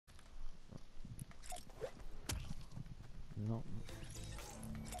No.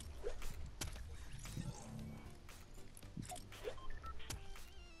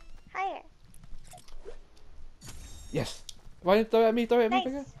 Higher. Yes. Why throw it at me? Throw it at me,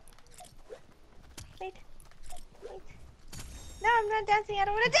 Nice. Becca. Wait. Wait. No, I'm not dancing. I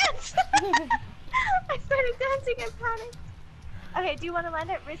don't want to dance. I started dancing and panicked. Okay, do you want to land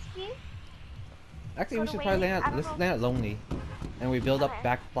it risky? Actually, Go we to should probably wave? land I at, don't let's know. land at lonely, and we build up Okay.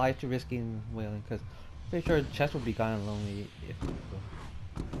 back fly to risky and whaling, because pretty sure chest will be gone on lonely if we go.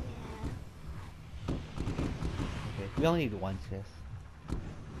 Okay, we only need one chest.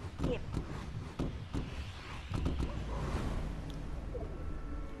 Yeah. Yep.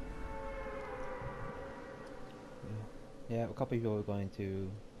 Yeah, a couple people are going to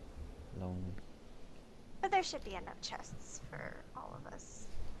lonely. But there should be enough chests for all of us.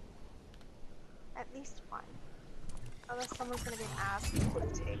 At least one. Unless someone's gonna get asked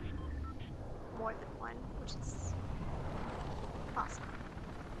to take more than one, which is possible.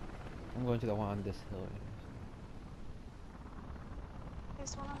 I'm going to the one on this hill.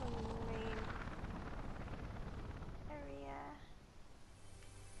 There's one on the main area.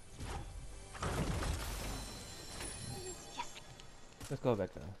 Yes! Let's go back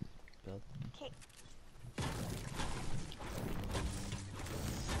build. Okay. I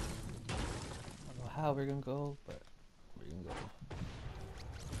don't know how we're gonna go, but we're gonna go.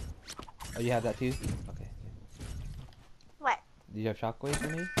 Oh, you have that too? Okay. What? Do you have shockwave for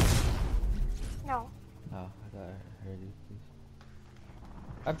me? No. Oh, I thought I heard you. Please.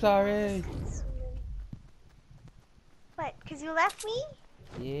 I'm sorry. What? Cause you left me?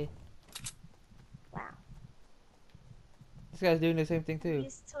 Yeah. Wow. This guy's doing the same thing I'm too.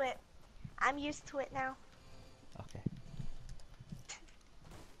 used to it. I'm used to it now. Okay.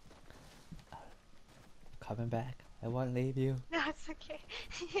 Coming back. I won't leave you. No, it's okay.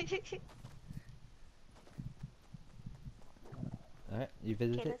 Alright, you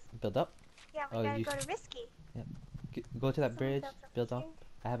visit Okay, it? Build up? Yeah, we gotta go to risky. Yep. Go to that Someone bridge, built up build up. here.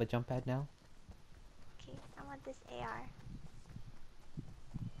 I have a jump pad now. Okay, I want this AR.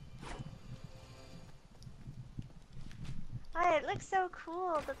 Oh, it looks so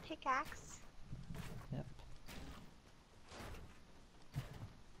cool, the pickaxe. Yep.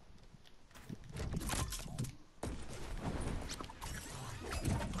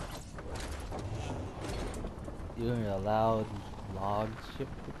 You're a loud log ship.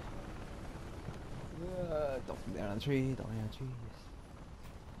 Don't land on a tree, don't land on trees.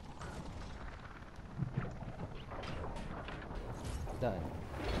 Done.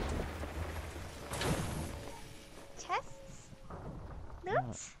 Chests? No,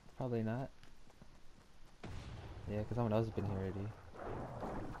 Loot? probably not. Yeah, because someone else has been here already.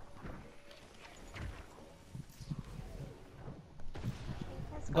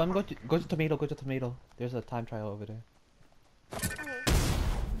 Let's Go to tomato, go to tomato. There's a time trial over there. Okay.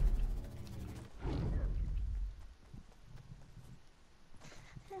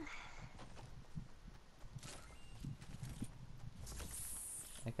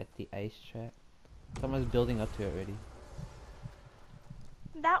 I got the ice track. Someone's building up to it already.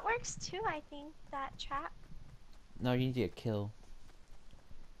 That works too, I think, that trap. No, you need to get kill.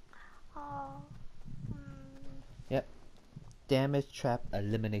 Oh. Yep. Damage trap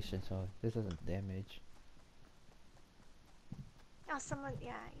elimination. So this isn't damage. Oh, someone,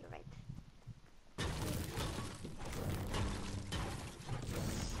 yeah, you're right.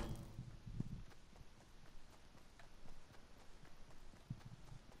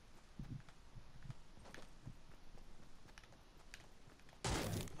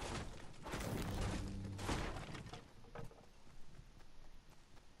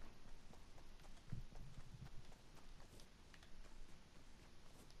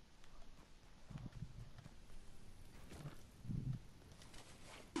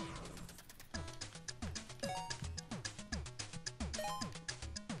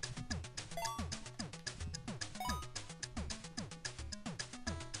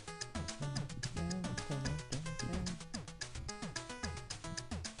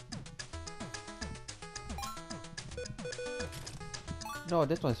 No,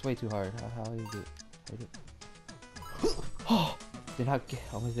 this one's way too hard. How is it? Oh, did not get.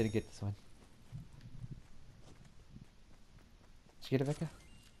 Almost didn't get this one. Did you get it, Becca?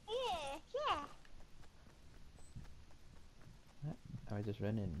 Yeah. I was just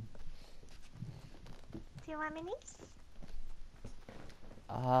running. Do you want minis?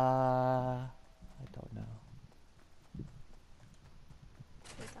 I don't know.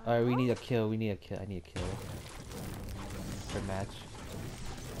 Alright, we need a kill. We need a kill. I need a kill for match.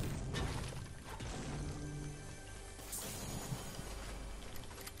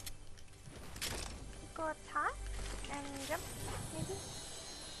 Go up top and jump.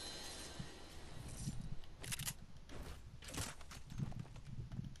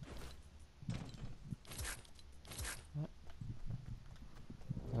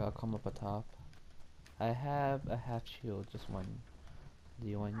 I'll come up atop. I have a half shield, just one. Do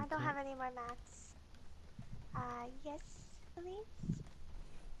you want I don't to? have any more mats. Yes, please.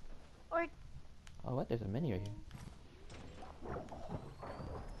 Or Oh, what? There's a mini right here.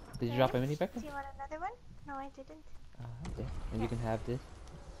 Did you there drop a is. mini, Becca? Do you want another one? No, I didn't. Okay. And you can have this.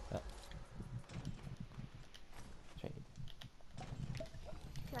 Oh. Trade. Do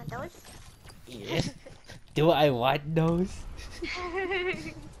you want those? Yes. Do I want those?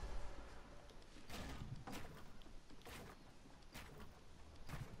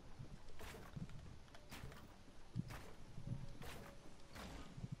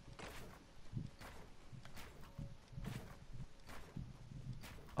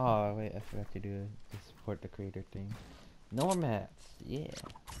 Oh wait, I forgot to do the support the creator thing. No more mats. Yeah.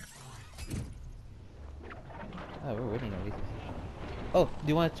 Oh, we're winning at least. Oh, do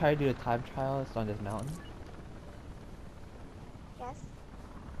you want to try to do the time trials on this mountain? Yes.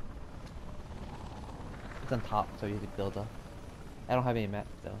 It's on top, so you have to build up. I don't have any mats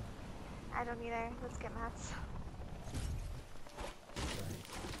though. I don't either. Let's get mats.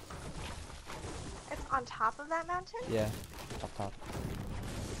 It's on top of that mountain? Yeah, top.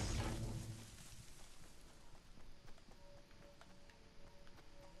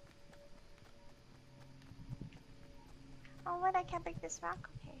 Oh, what? I can't break this rock?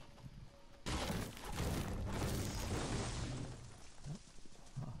 Okay.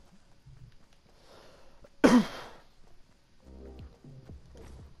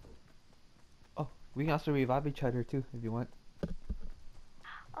 Oh, we can also revive each other too if you want.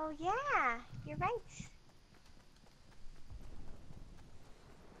 Oh, yeah. You're right.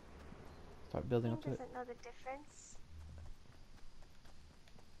 Start building He up to it. doesn't know the difference.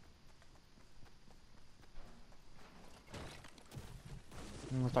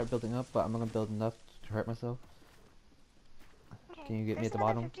 I'm gonna start building up, but I'm not gonna build enough to hurt myself. Okay. Can you get me There's at the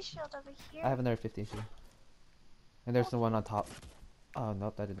another bottom? 50 shield over here. I have another 50 too. And there's the Okay. one on top. Oh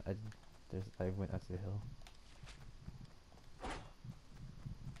nope, I didn't. I went up the hill.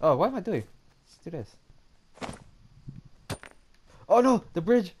 Oh, what am I doing? Let's do this. Oh no, the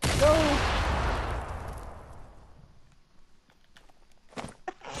bridge! No!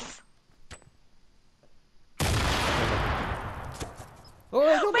 Oh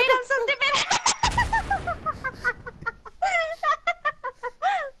no, Wait, I'm so stupid!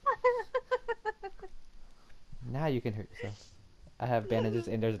 Now you can hurt yourself. I have bandages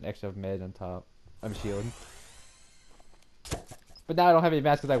and there's an extra med on top. I'm shield. But now I don't have any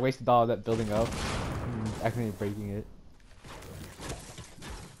mats because I wasted all that building up. Accidentally breaking it.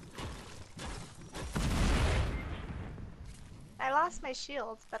 I lost my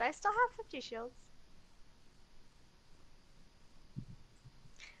shields, but I still have 50 shields.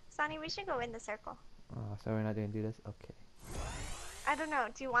 Sonny, we should go in the circle. Oh, so we're not gonna do this? Okay. I don't know.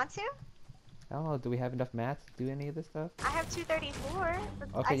 Do you want to? I don't know, do we have enough mats to do any of this stuff? I have 234, but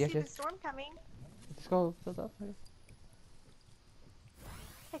Okay, I yes, see yes. the storm coming. Let's go build up. Okay.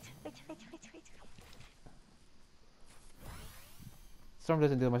 Wait. Storm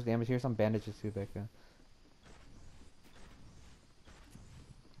doesn't do much damage. Here's some bandages too, Becca.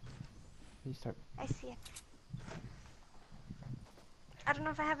 You start. I see it. I don't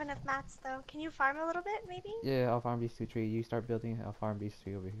know if I have enough mats though. Can you farm a little bit, maybe? Yeah, I'll farm these two trees. You start building. I'll farm these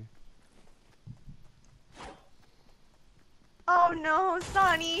three over here. Oh no,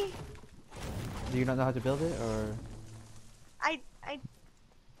 Sonny! Do you not know how to build it, or? I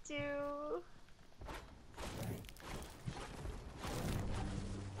do.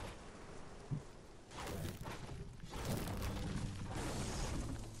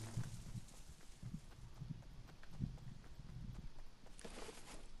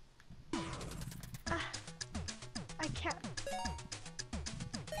 I can't.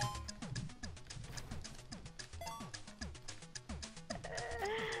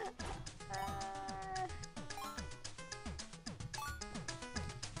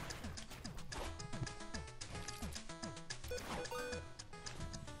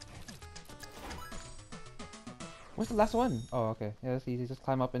 Where's the last one? Oh, okay. Yeah, that's easy. Just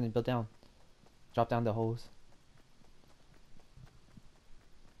climb up and then build down. Drop down the holes.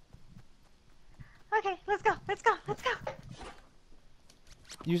 Okay, let's go.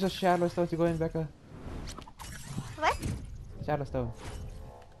 Use a shadow stone to go in, Becca. What? Shadow stone.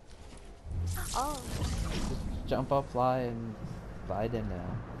 Oh. Just jump up, fly, and slide in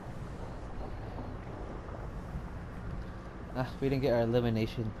now. We didn't get our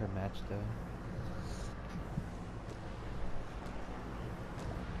elimination per match though.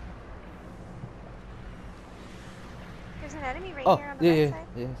 There's an enemy right Oh, here on the yeah, right side.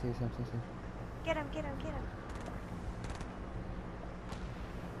 yeah, see. Get him.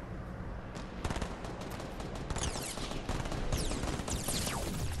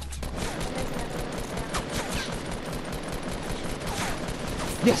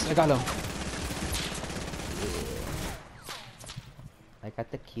 Yes, I got him. I got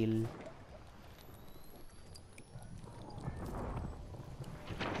the kill.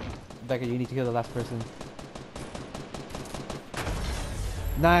 Becca, you need to kill the last person.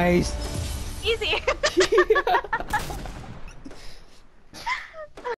 Nice! Easy!